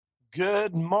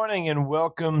Good morning and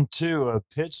welcome to a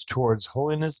Pitch Towards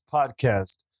Holiness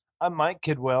podcast. I'm Mike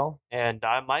Kidwell, And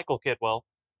I'm Michael Kidwell.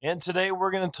 and today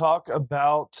we're going to talk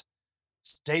about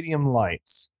stadium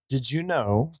lights. Did you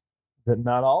know that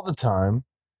not all the time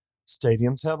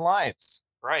stadiums have lights?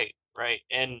 Right.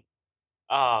 And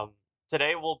um,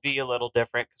 today will be a little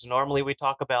different because normally we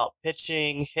talk about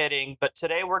pitching, hitting, but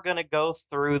today we're going to go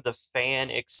through the fan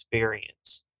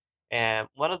experience. And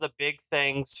one of the big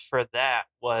things for that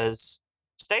was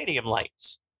stadium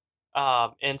lights.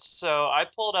 And so I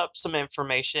pulled up some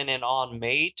information, and on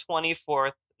May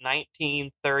 24th,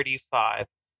 1935,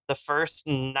 the first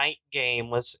night game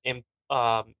was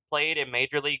played in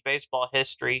Major League Baseball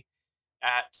history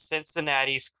at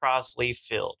Cincinnati's Crosley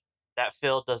Field. That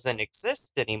field doesn't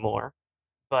exist anymore,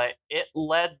 but it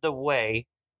led the way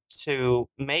to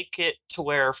make it to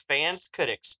where fans could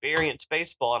experience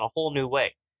baseball in a whole new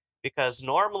way. Because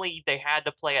normally they had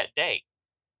to play at day.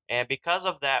 And because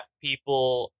of that,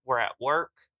 people were at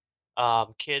work,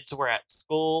 kids were at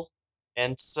school,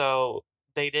 and so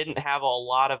they didn't have a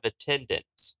lot of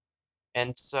attendance.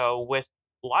 And so with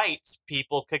lights,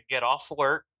 people could get off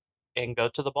work and go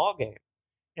to the ball game.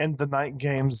 And the night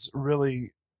games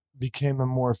really became a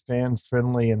more fan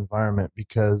friendly environment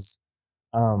because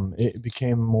it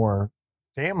became a more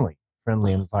family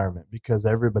friendly environment because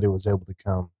everybody was able to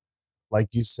come. Like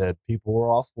you said, people were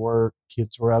off work,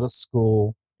 kids were out of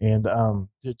school, and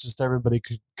just everybody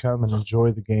could come and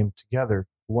enjoy the game together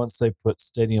once they put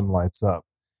stadium lights up.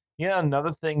 Yeah,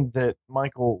 another thing that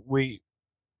Michael,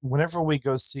 whenever we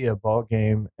go see a ball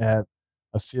game at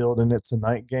a field and it's a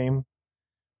night game,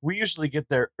 we usually get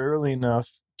there early enough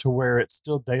to where it's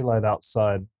still daylight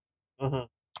outside Hmm.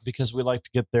 because we like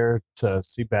to get there to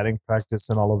see batting practice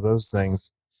and all of those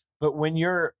things. But when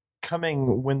you're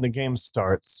coming when the game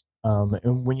starts,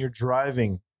 and when you're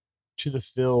driving to the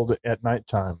field at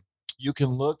nighttime, you can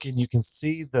look and you can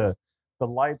see the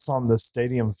lights on the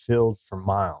stadium field for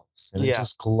miles, and it Yeah.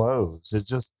 just glows. It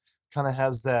just kind of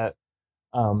has that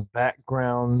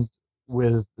background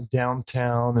with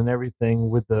downtown and everything.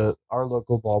 With the our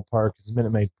local ballpark is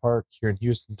Minute Maid Park here in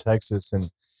Houston, Texas, and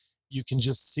you can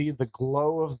just see the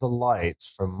glow of the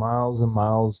lights from miles and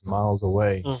miles and miles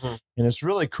away, Hmm. and it's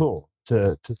really cool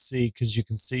to see because you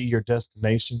can see your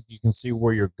destination, you can see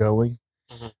where you're going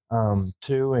Hmm.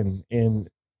 too, and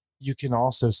you can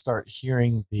also start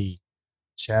hearing the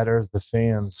chatter of the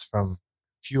fans from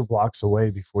a few blocks away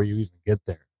before you even get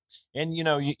there. And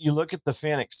you look at the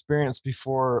fan experience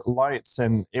before lights,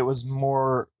 and it was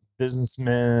more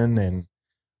businessmen and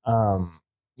um,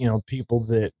 people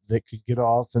that could get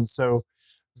off, and so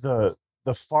the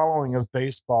the following of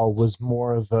baseball was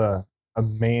more of a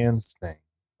man's thing,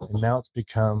 and now it's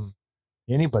become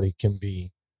anybody can be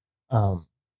um,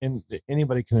 and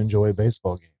anybody can enjoy a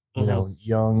baseball game. Hmm.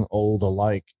 Young, old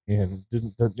alike, and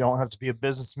you don't have to be a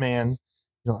businessman.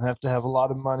 You don't have to have a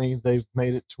lot of money. They've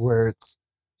made it to where it's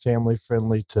family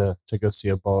friendly to go see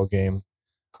a ball game,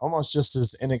 almost just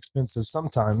as inexpensive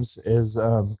sometimes as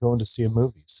going to see a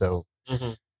movie. So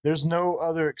Hmm. there's no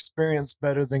other experience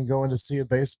better than going to see a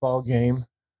baseball game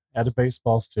at a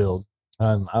baseball field.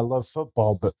 I love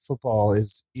football, but football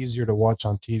is easier to watch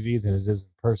on TV than it is in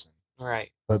person.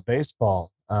 Right. But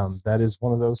baseball, that is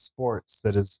one of those sports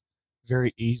that is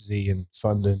very easy and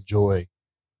fun to enjoy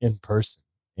in person.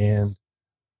 And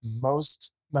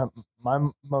my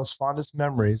most fondest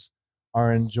memories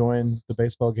are enjoying the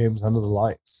baseball games under the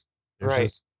lights. There's Right.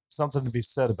 just something to be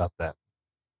said about that.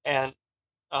 And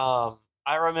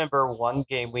I remember one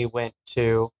game we went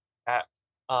to at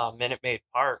Minute Maid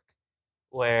Park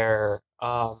where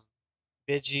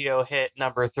Biggio hit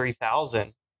number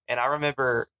 3000. And I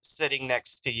remember sitting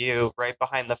next to you right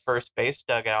behind the first base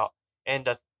dugout. And,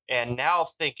 and now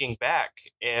thinking back,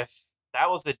 if that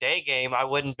was a day game, I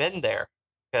wouldn't been there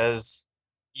because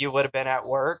you would have been at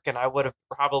work and I would have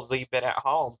probably been at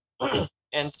home.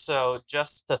 And so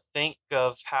just to think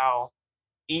of how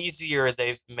easier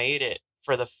they've made it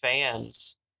for the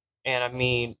fans. And I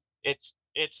mean, it's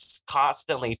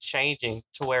constantly changing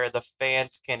to where the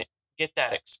fans can get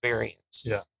that experience.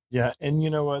 Yeah. Yeah. And you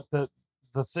know what? The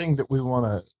thing that we want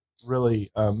to really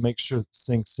make sure that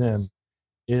sinks in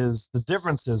is the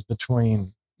differences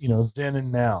between, then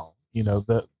and now.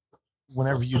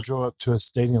 Whenever you drove up to a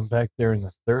stadium back there in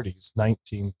the 30s,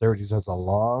 1930s, that's a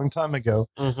long time ago.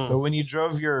 Hmm. But when you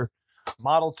drove your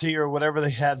Model T or whatever they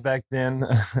had back then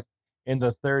in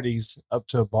the 30s up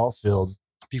to a ball field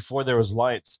before there was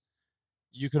lights,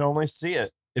 you could only see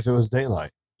it if it was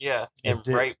daylight. Yeah, It and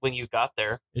did. right when you got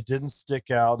there. It didn't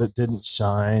stick out. It didn't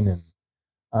shine.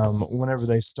 And whenever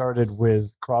they started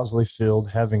with Crosley Field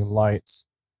having lights,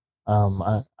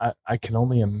 I can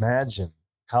only imagine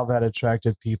how that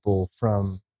attracted people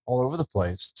from all over the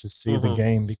place to see the Hmm.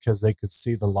 game because they could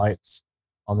see the lights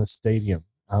on the stadium,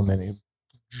 and it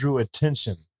drew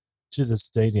attention to the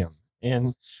stadium.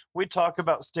 And we talk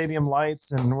about stadium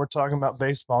lights, and we're talking about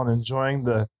baseball and enjoying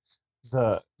the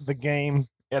game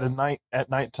at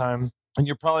nighttime. And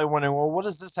you're probably wondering, well, what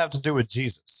does this have to do with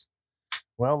Jesus?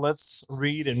 Well, let's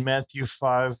read in Matthew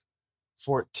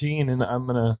 5:14, and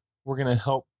we're gonna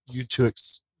help you to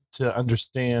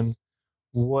understand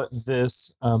what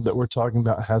this that we're talking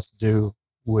about has to do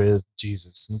with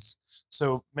Jesus. And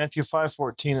so Matthew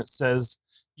 5:14, it says,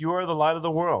 "You are the light of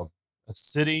the world, a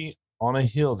city on a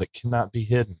hill that cannot be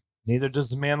hidden. Neither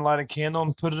does a man light a candle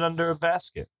and put it under a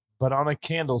basket, but on a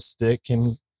candlestick,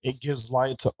 and it gives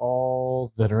light to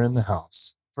all that are in the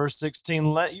house." Verse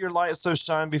 16, "Let your light so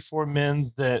shine before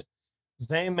men that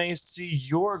they may see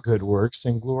your good works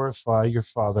and glorify your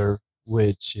Father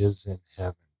which is in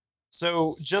heaven."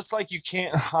 So, just like you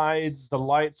can't hide the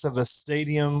lights of a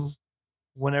stadium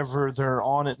whenever they're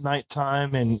on at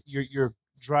nighttime and you're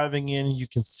driving in and you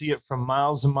can see it from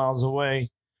miles and miles away,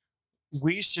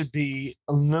 we should be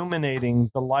illuminating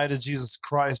the light of Jesus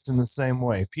Christ in the same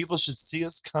way. People should see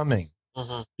us coming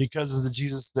Hmm. because of the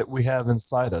Jesus that we have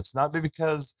inside us, not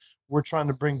because we're trying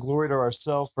to bring glory to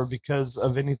ourselves or because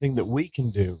of anything that we can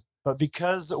do, but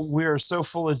because we are so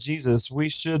full of Jesus, we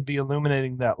should be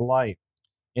illuminating that light,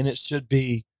 and it should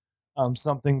be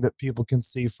something that people can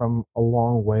see from a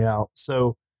long way out.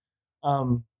 So,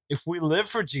 if we live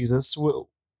for Jesus, we'll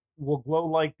glow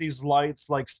like these lights,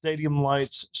 like stadium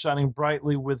lights, shining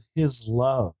brightly with His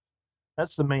love.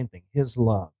 That's the main thing, His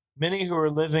love. Many who are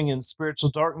living in spiritual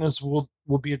darkness will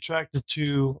be attracted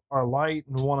to our light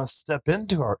and want to step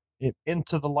into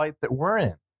the light that we're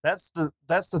in. That's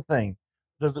the thing.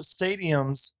 The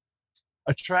stadiums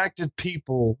attracted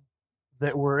people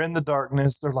that were in the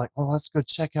darkness. They're like, "Oh, let's go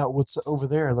check out what's over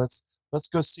there. Let's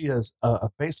go see a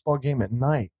baseball game at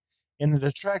night," and it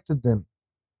attracted them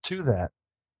to that.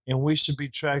 And we should be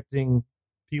attracting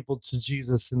people to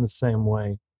Jesus in the same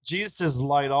way. Jesus'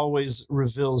 light always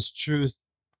reveals truth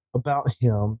about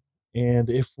Him, and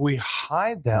if we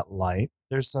hide that light,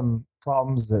 there's some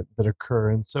problems that occur.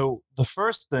 And so, the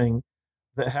first thing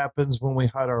that happens when we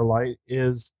hide our light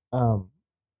is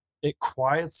it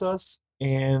quiets us,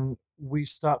 and we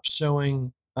stop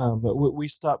showing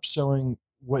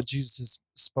what Jesus has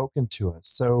spoken to us.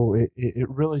 So it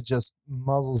really just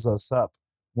muzzles us up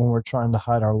when we're trying to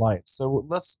hide our lights. So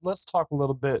let's talk a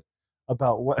little bit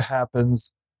about what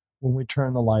happens when we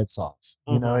turn the lights off.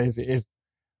 Hmm. If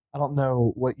I don't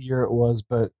know what year it was,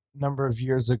 but a number of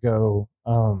years ago,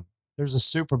 there's a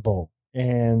Super Bowl,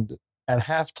 and at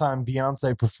halftime,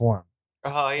 Beyonce performed,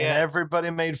 Oh and yeah. everybody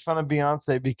made fun of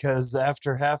Beyonce because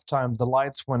after halftime the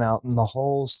lights went out in the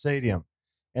whole stadium,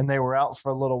 and they were out for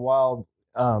a little while.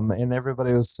 And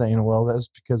everybody was saying, "Well, that's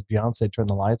because Beyonce turned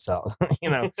the lights out."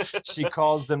 She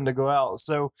caused them to go out.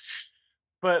 So,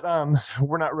 but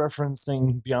we're not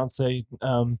referencing Beyonce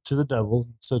to the devil,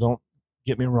 so don't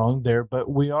get me wrong there. But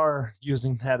we are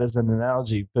using that as an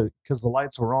analogy, but because the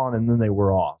lights were on and then they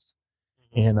were off.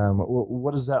 Hmm. And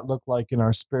what does that look like in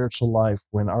our spiritual life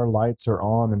when our lights are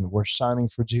on and we're shining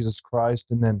for Jesus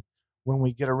Christ? And then when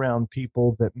we get around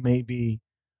people that maybe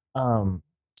um,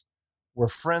 we're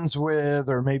friends with,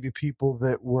 or maybe people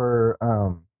that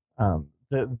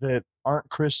that aren't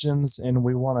Christians, and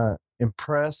we want to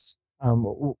impress,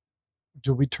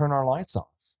 do we turn our lights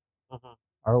off? Hmm.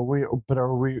 Are we? But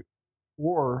are we?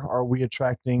 Or are we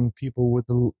attracting people with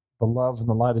the love and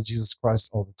the light of Jesus Christ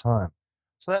all the time?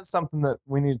 So that's something that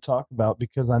we need to talk about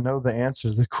because I know the answer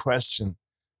to the question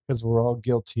because we're all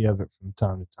guilty of it from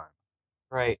time to time.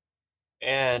 Right.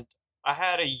 And I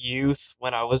had a youth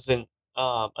when I was in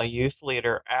a youth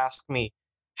leader ask me,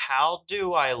 how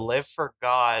do I live for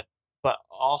God but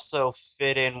also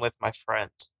fit in with my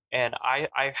friends? And I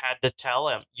had to tell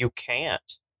him, you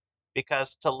can't,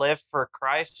 because to live for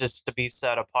Christ is to be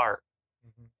set apart.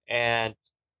 Mhm. And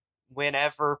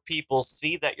whenever people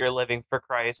see that you're living for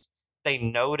Christ, they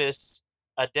notice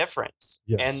a difference,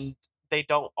 Yes. and they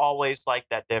don't always like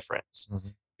that difference Hmm.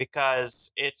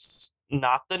 because it's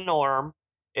not the norm.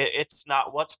 It's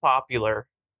not what's popular.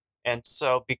 And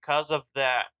so, because of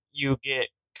that, you get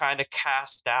kind of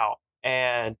cast out.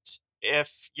 And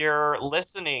if you're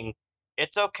listening,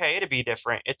 it's okay to be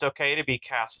different. It's okay to be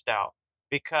cast out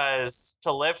because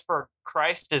to live for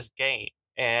Christ is gain.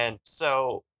 And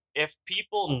so, if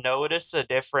people notice a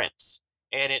difference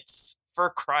and it's for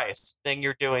Christ, then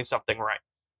you're doing something right.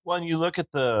 When you look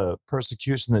at the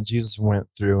persecution that Jesus went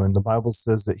through, and the Bible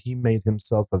says that he made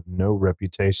himself of no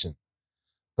reputation.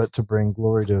 but to bring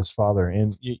glory to his Father.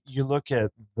 And you look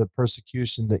at the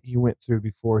persecution that he went through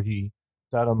before he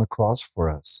died on the cross for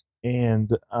us.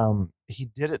 And he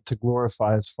did it to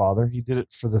glorify his Father. He did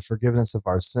it for the forgiveness of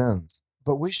our sins.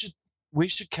 But we should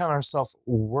count ourselves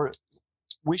worth.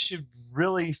 We should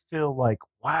really feel like,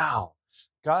 wow,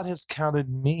 God has counted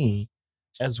me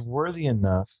as worthy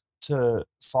enough to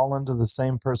fall into the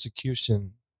same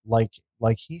persecution like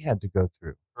he had to go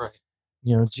through. Right.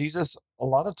 Jesus a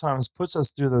lot of times puts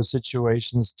us through those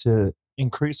situations to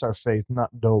increase our faith,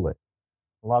 not dull it.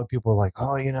 A lot of people are like,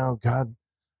 oh,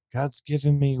 God's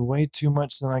given me way too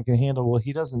much than I can handle. Well,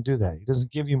 he doesn't do that. He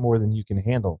doesn't give you more than you can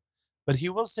handle. But he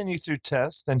will send you through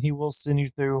tests, and he will send you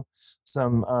through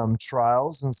some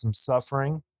trials and some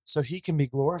suffering so he can be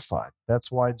glorified.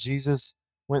 That's why Jesus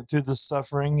went through the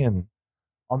suffering and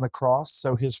on the cross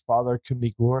so his Father can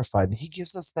be glorified. And he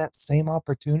gives us that same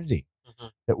opportunity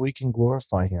that we can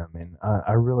glorify him. And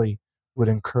I really would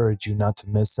encourage you not to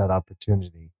miss that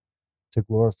opportunity to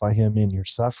glorify him in your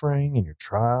suffering, in your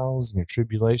trials, in your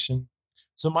tribulation.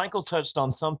 So Michael touched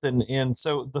on something, and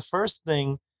so the first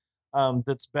thing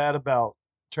that's bad about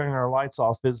turning our lights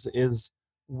off is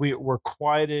we're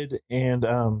quieted, and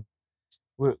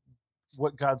we,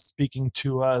 what God's speaking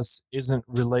to us isn't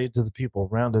relayed to the people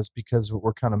around us because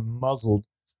we're kind of muzzled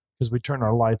because we turn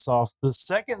our lights off. The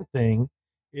second thing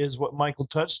is what Michael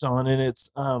touched on, and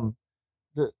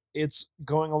it's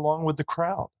going along with the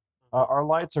crowd. Our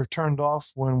lights are turned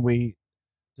off when we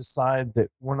decide that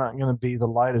we're not going to be the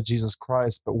light of Jesus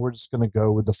Christ, but we're just going to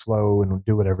go with the flow and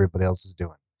do what everybody else is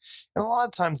doing. And a lot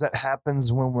of times that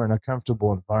happens when we're in a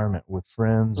comfortable environment with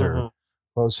friends or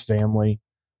close family.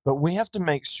 But we have to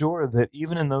make sure that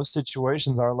even in those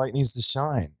situations, our light needs to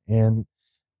shine. And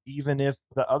even if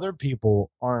the other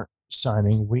people aren't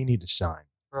shining, we need to shine.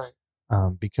 Right.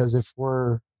 Because if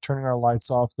we're turning our lights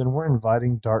off, then we're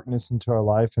inviting darkness into our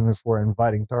life. And if we're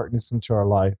inviting darkness into our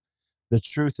life, the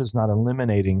truth is not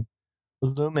illuminating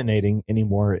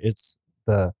anymore. It's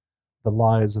the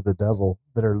lies of the devil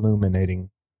that are illuminating,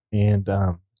 and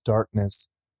darkness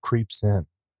creeps in.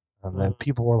 And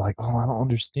people are like, "Oh, I don't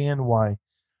understand why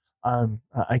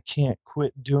I can't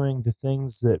quit doing the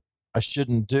things that I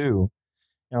shouldn't do."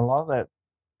 And a lot of that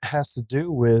has to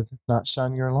do with not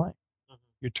shining your light.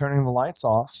 You're turning the lights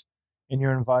off, and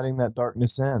you're inviting that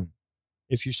darkness in.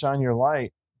 If you shine your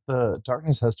light, the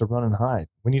darkness has to run and hide.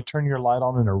 When you turn your light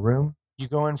on in a room, you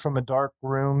go in from a dark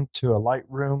room to a light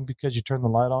room because you turn the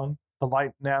light on. The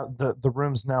light now, the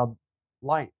room's now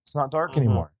light. It's not dark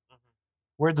anymore.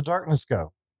 Where'd the darkness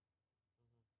go?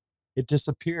 It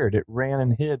disappeared. It ran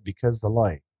and hid because of the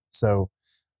light. So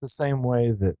the same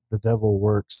way that the devil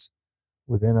works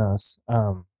within us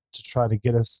to try to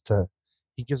get us to,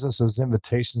 he gives us those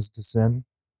invitations to sin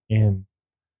and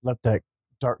let that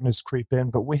darkness creep in.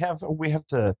 But we have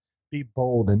to be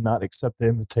bold and not accept the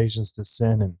invitations to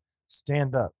sin and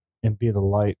stand up and be the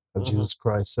light of Jesus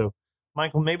Christ. So,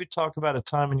 Michael, maybe talk about a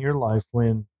time in your life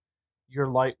when your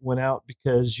light went out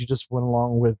because you just went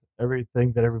along with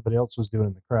everything that everybody else was doing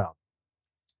in the crowd.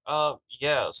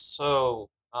 Yeah. So,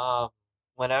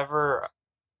 whenever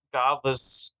God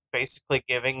was basically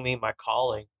giving me my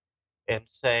calling and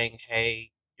saying,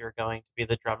 "Hey, you're going to be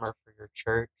the drummer for your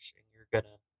church, and you're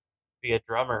gonna be a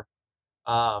drummer,"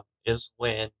 is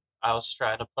when I was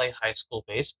trying to play high school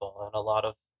baseball, and a lot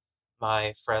of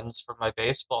my friends from my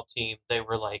baseball team, they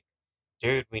were like,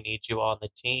 "Dude, we need you on the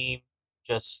team.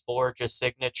 Just forge a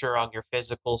signature on your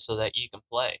physical so that you can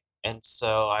play." And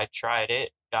so I tried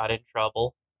it, got in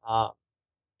trouble, um,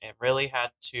 and really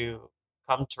had to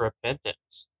come to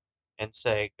repentance and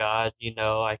say, God,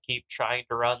 I keep trying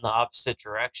to run the opposite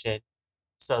direction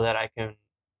so that I can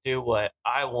do what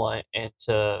I want and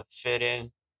to fit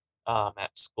in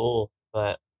at school.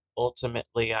 But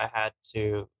ultimately, I had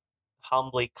to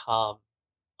humbly come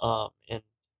and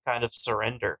kind of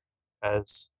surrender,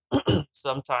 because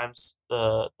sometimes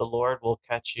the Lord will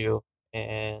catch you,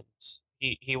 and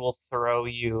he will throw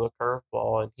you a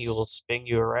curveball and he will spin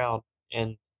you around,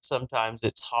 and sometimes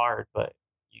it's hard, but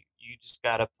you just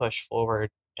got to push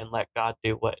forward and let God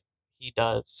do what he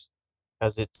does,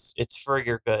 because it's for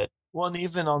your good. Well, and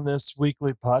even on this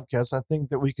weekly podcast, I think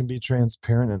that we can be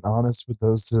transparent and honest with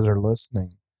those that are listening.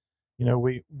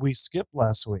 We skipped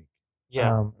last week.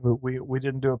 Yeah. We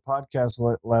didn't do a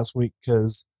podcast last week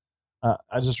because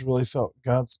I just really felt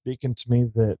God speaking to me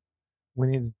that we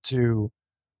needed to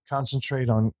concentrate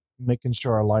on making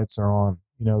sure our lights are on.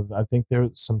 I think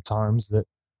there's some times that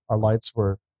our lights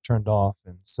were turned off,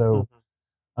 and so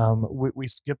we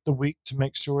skipped the week to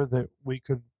make sure that we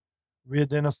could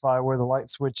re-identify where the light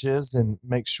switch is and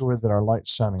make sure that our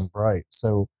light's shining bright.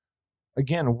 So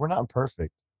again, we're not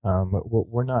perfect.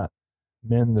 We're not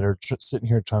men that are sitting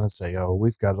here trying to say, "Oh,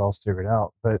 we've got it all figured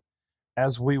out." But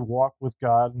as we walk with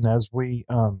God and as we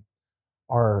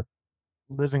are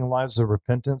living lives of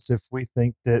repentance, if we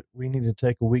think that we need to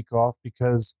take a week off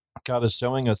because God is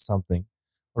showing us something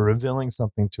or revealing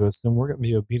something to us, then we're going to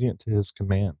be obedient to his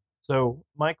command. So,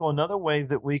 Michael, another way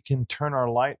that we can turn our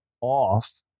light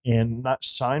off and not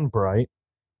shine bright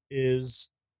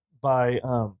is by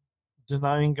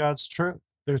denying God's truth,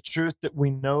 the truth that we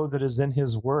know that is in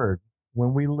his word.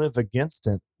 When we live against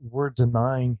it, we're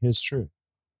denying his truth.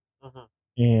 Hmm.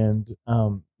 And,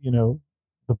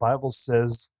 the Bible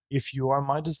says, if you are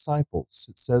my disciples,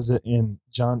 it says it in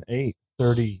John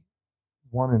 8:31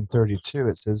 and 32.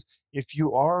 It says, if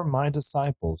you are my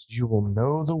disciples, you will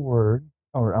know the word,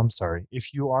 or I'm sorry,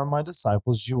 if you are my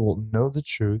disciples, you will know the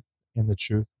truth, and the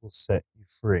truth will set you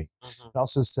free. Hmm. It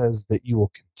also says that you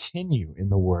will continue in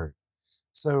the word.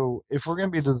 So if we're going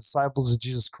to be the disciples of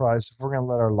Jesus Christ, if we're going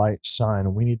to let our light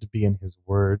shine, we need to be in his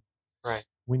word. Right.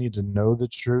 We need to know the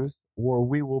truth, or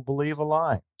we will believe a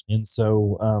lie. And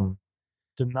so,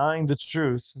 denying the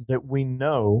truth that we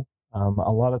know a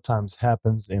lot of times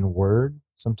happens in word,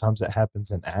 sometimes it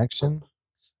happens in action,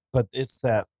 but it's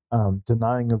that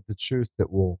denying of the truth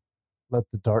that will let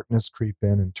the darkness creep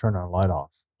in and turn our light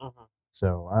off. Hmm.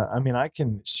 So, I mean, I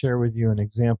can share with you an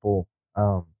example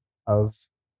of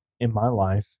in my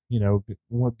life,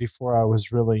 before I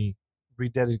was really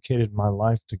rededicated my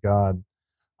life to God.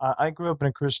 I grew up in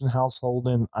a Christian household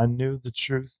and I knew the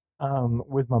truth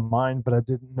with my mind, but I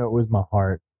didn't know it with my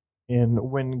heart.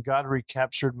 And when God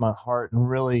recaptured my heart and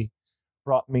really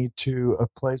brought me to a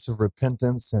place of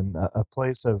repentance and a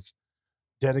place of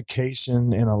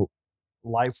dedication and a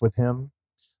life with Him,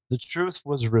 the truth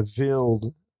was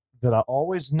revealed that I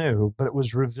always knew, but it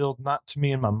was revealed not to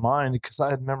me in my mind because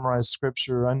I had memorized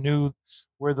scripture. I knew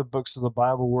where the books of the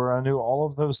Bible were, I knew all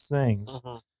of those things,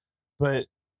 Hmm. but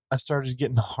I started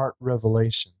getting heart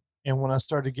revelation. And when I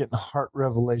started getting heart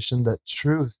revelation, that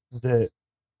truth that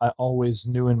I always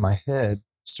knew in my head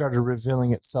started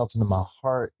revealing itself into my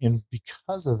heart. And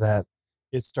because of that,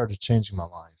 it started changing my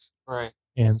life. Right.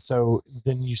 And so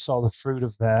then you saw the fruit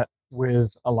of that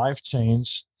with a life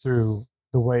change through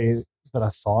the way that I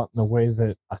thought and the way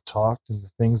that I talked and the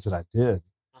things that I did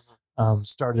Hmm.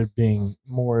 started being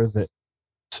more that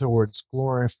towards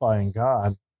glorifying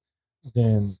God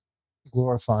than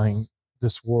glorifying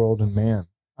this world and man.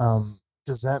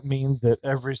 Does that mean that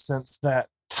ever since that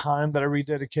time that I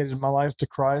rededicated my life to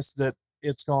Christ, that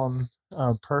it's gone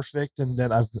perfect and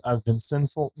that I've been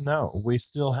sinful? No, we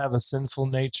still have a sinful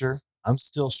nature. I'm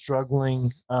still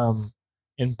struggling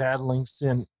in battling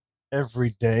sin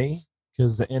every day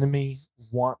because the enemy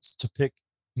wants to pick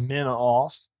men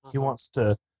off. He Hmm. wants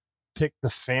to pick the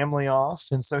family off,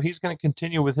 and so he's going to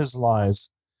continue with his lies.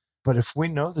 But if we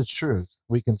know the truth,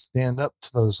 we can stand up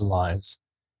to those lies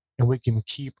and we can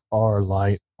keep our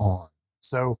light on.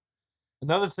 So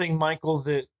another thing, Michael,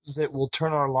 that will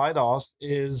turn our light off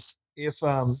is if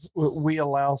we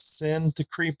allow sin to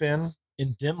creep in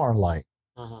and dim our light.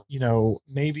 Hmm.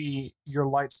 Maybe your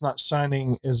light's not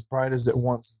shining as bright as it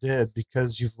once did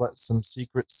because you've let some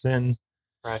secret sin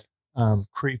Right.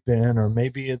 creep in, or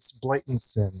maybe it's blatant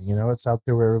sin. It's out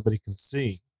there where everybody can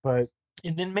see. But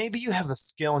and then maybe you have a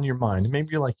scale in your mind. Maybe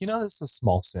you're like, this is a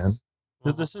small sin.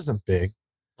 Hmm. This isn't big.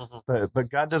 Hmm. But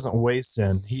God doesn't weigh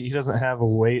sin. He doesn't have a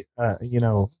weight.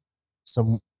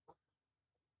 Some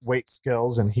weight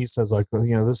scales, and He says like, well,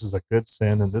 this is a good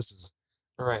sin, and this is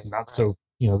Right. not Right. so.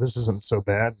 This isn't so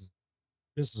bad.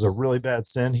 This is a really bad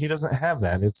sin. He doesn't have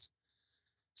that. It's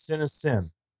sin is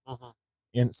sin, Hmm.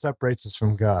 and it separates us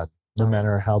from God. No Right.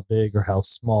 matter how big or how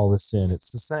small the sin, it's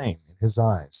the same in His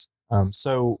eyes.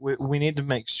 So we need to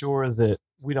make sure that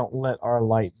we don't let our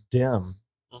light dim.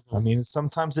 I Hmm. mean,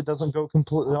 sometimes it doesn't go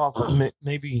completely off.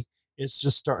 Maybe it's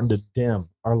just starting to dim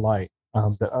our light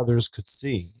that others could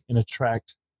see and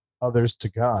attract others to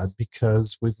God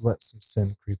because we've let some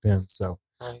sin creep in. So,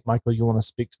 Right. Michael, you want to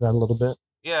speak to that a little bit?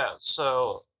 Yeah.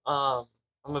 So, I'm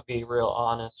gonna be real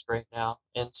honest right now,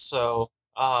 and so,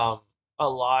 a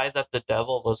lie that the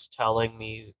devil was telling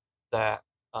me that,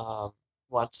 um,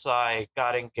 once I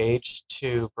got engaged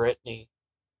to Brittany,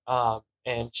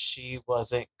 and she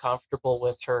wasn't comfortable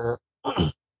with her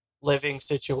living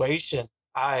situation,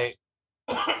 I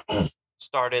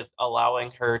started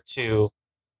allowing her to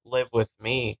live with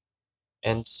me.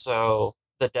 And so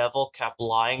the devil kept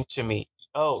lying to me.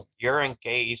 Oh, you're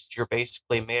engaged, you're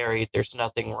basically married, there's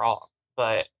nothing wrong.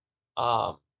 But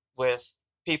um with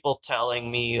people telling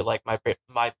me, like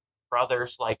my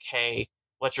brothers, like, hey,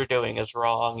 what you're doing is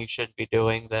wrong, you shouldn't be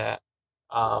doing that.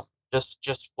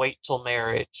 Just wait till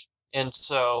marriage. And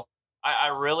so I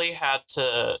really had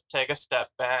to take a step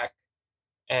back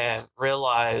and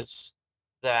realize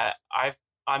that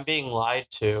I'm being lied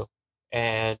to,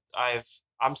 and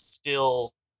I'm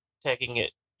still taking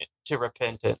it to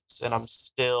repentance, and I'm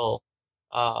still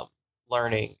um,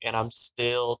 learning, and I'm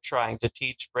still trying to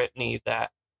teach Brittany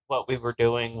that what we were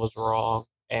doing was wrong,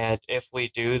 and if we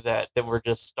do that, then we're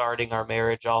just starting our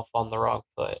marriage off on the wrong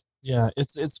foot. Yeah,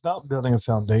 it's about building a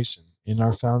foundation, and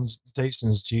our foundation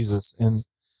is Jesus, and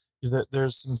that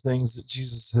there's some things that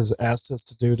Jesus has asked us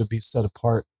to do to be set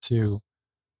apart to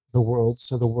the world,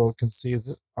 so the world can see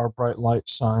that our bright light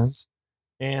shines.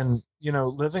 And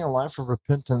living a life of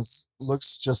repentance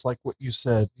looks just like what you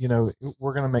said.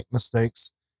 We're going to make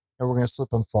mistakes, and we're going to slip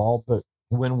and fall, but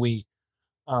when we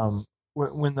um,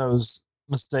 when those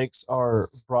mistakes are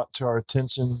brought to our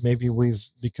attention, maybe we've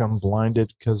become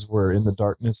blinded because we're in the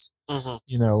darkness. Hmm.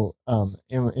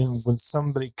 And when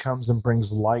somebody comes and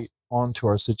brings light onto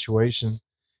our situation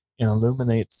and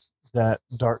illuminates that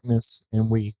darkness, and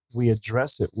we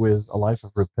address it with a life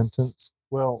of repentance,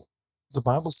 well, the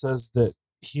Bible says that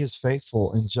he is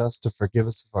faithful and just to forgive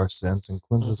us of our sins and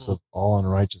cleanse us Hmm. of all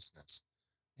unrighteousness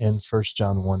in 1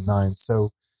 John 1:9. So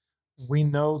we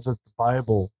know that the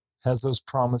Bible has those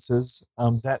promises.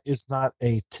 That is not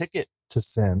a ticket to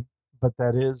sin, but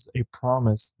that is a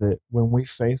promise that when we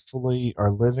faithfully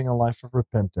are living a life of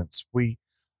repentance, we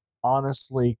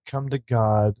honestly come to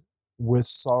God with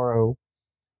sorrow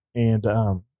and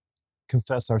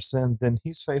confess our sin, then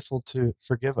He's faithful to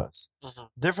forgive us. Hmm.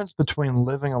 Difference between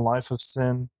living a life of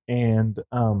sin and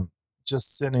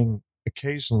just sinning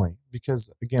occasionally,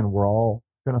 because again, we're all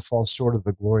going to fall short of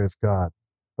the glory of God.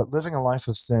 But living a life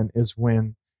of sin is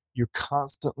when you're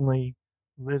constantly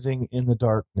living in the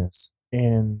darkness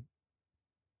and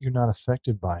you're not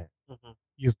affected by it. Hmm.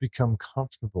 You've become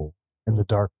comfortable in the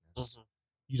darkness. Hmm.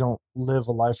 You don't live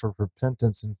a life of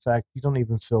repentance. In fact, you don't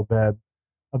even feel bad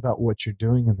about what you're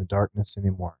doing in the darkness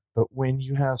anymore. But when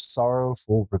you have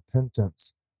sorrowful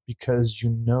repentance because you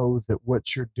know that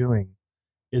what you're doing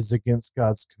is against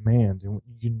God's command, and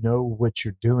you know what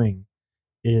you're doing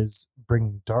is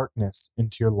bringing darkness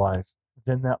into your life,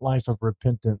 then that life of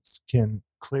repentance can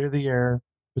clear the air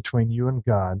between you and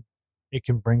God. It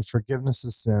can bring forgiveness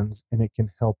of sins, and it can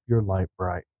help your light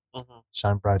Hmm.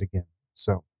 shine bright again.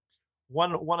 So,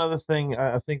 one other thing,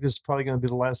 I think this is probably going to be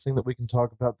the last thing that we can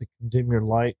talk about to condemn your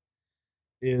light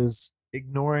is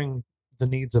ignoring the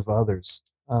needs of others.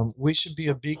 We should be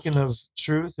a beacon of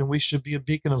truth, and we should be a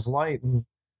beacon of light, and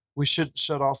we shouldn't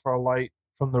shut off our light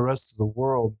from the rest of the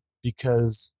world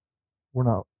because we're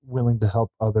not willing to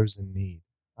help others in need.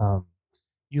 Um,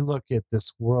 you look at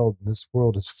this world, and this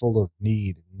world is full of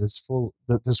need, and this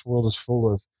world is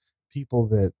full of people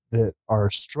that are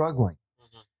struggling.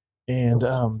 Hmm.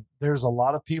 And there's a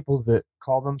lot of people that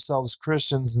call themselves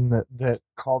Christians and that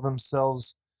call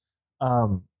themselves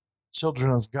um,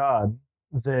 children of God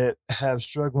that have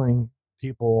struggling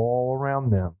people all around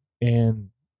them, and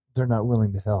they're not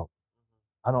willing to help.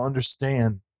 I don't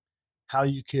understand how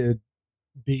you could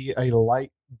be a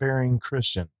light bearing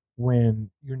Christian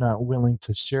when you're not willing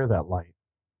to share that light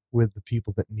with the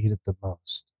people that need it the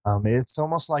most. It's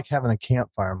almost like having a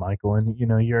campfire, Michael, and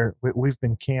we've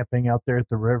been camping out there at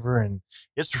the river, and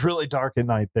it's really dark at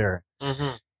night there.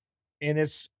 Hmm. And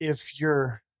if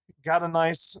you're got a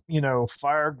nice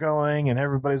fire going and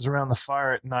everybody's around the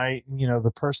fire at night, and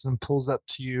the person pulls up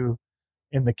to you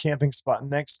in the camping spot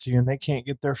next to you and they can't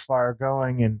get their fire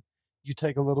going, and you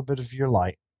take a little bit of your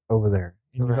light over there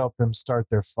and you Right. help them start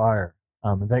their fire,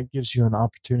 and that gives you an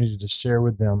opportunity to share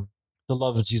with them the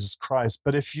love of Jesus Christ.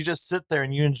 But if you just sit there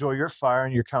and you enjoy your fire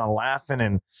and you're kind of laughing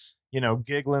and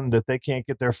giggling that they can't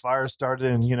get their fire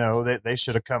started, and they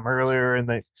should have come earlier, and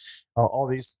they all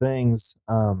these things,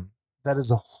 that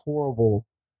is a horrible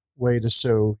way to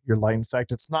show your light. In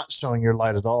fact, it's not showing your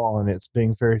light at all, and it's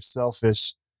being very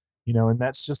selfish. And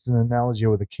that's just an analogy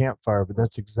with a campfire, but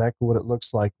that's exactly what it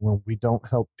looks like when we don't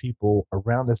help people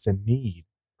around us in need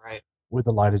Right. with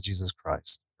the light of Jesus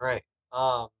Christ. Right.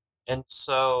 Um, and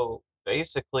so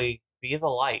basically, be the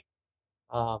light.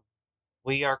 Um,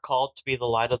 we are called to be the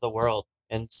light of the world,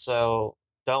 and so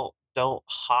don't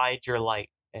hide your light.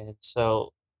 And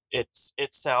so it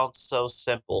sounds so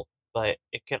simple, but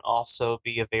it can also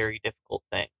be a very difficult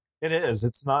thing. It is.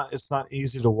 It's not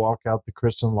easy to walk out the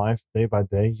Christian life day by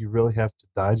day. You really have to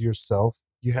die to yourself.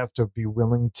 You have to be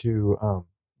willing to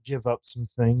give up some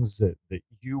things that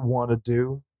you want to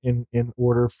do in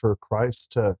order for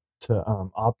Christ to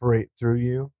operate through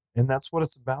you. And that's what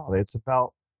it's about. It's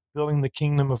about building the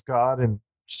kingdom of God and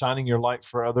shining your light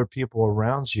for other people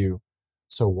around you.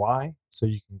 So why? So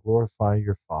you can glorify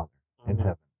your Father in Hmm.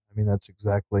 heaven. I mean, that's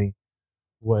exactly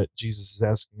what Jesus is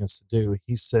asking us to do.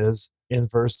 He says in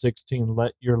verse 16,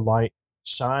 "Let your light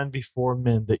shine before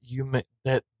men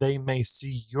that they may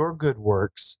see your good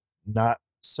works, not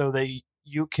so they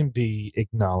you can be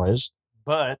acknowledged,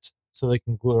 but so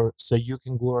you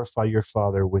can glorify your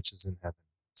Father which is in heaven."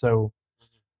 So Mhm.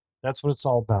 that's what it's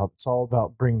all about. It's all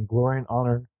about bringing glory and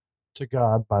honor to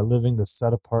God by living the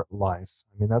set apart life.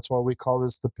 I mean, that's why we call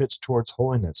this the pitch towards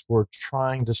holiness. We're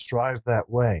trying to strive that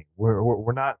way.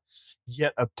 We're not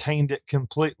yet obtained it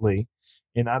completely.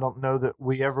 And I don't know that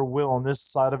we ever will on this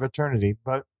side of eternity,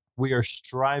 but we are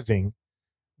striving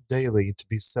daily to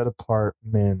be set apart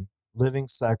men, living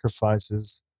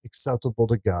sacrifices acceptable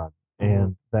to God. Mhm.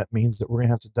 And that means that we're going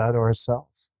to have to die to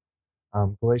ourselves.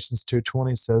 Galatians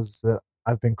 2:20 says that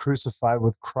I've been crucified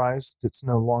with Christ. It's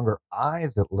no longer I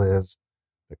that live,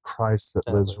 but Christ that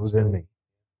That lives lives within in me. me.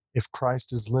 If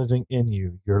Christ is living in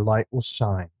you, your light will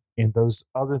shine. And those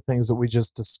other things that we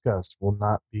just discussed will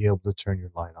not be able to turn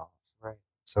your light off. Right.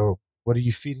 So, what are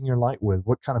you feeding your light with?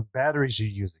 What kind of batteries are you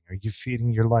using? Are you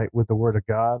feeding your light with the Word of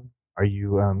God? Are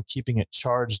you keeping it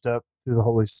charged up through the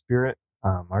Holy Spirit?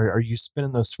 Are you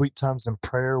spending those sweet times in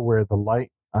prayer where the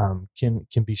light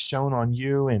can be shown on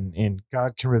you and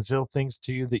God can reveal things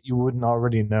to you that you wouldn't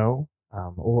already know?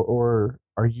 Or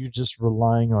are you just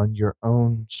relying on your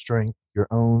own strength, your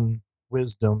own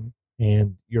wisdom,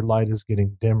 and your light is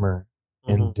getting dimmer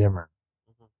and Mhm. dimmer?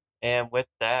 Mhm. And with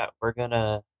that, we're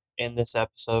gonna end this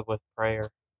episode with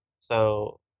prayer.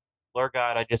 So, Lord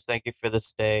God, I just thank you for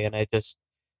this day, and I just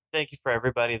thank you for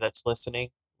everybody that's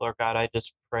listening. Lord God, I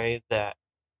just pray that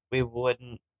we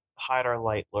wouldn't hide our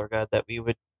light, Lord God, that we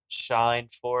would shine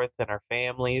forth in our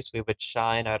families, we would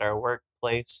shine at our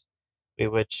workplace, we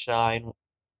would shine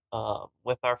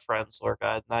with our friends, Lord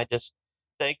God. And I just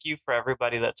thank you for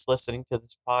everybody that's listening to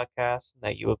this podcast and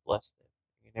that you would bless them.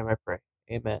 In your name I pray.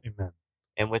 Amen. Amen.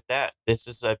 And with that, this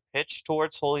is a Pitch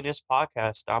Towards Holiness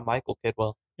podcast. I'm Michael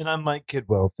Kidwell. And I'm Mike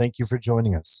Kidwell. Thank you for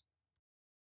joining us.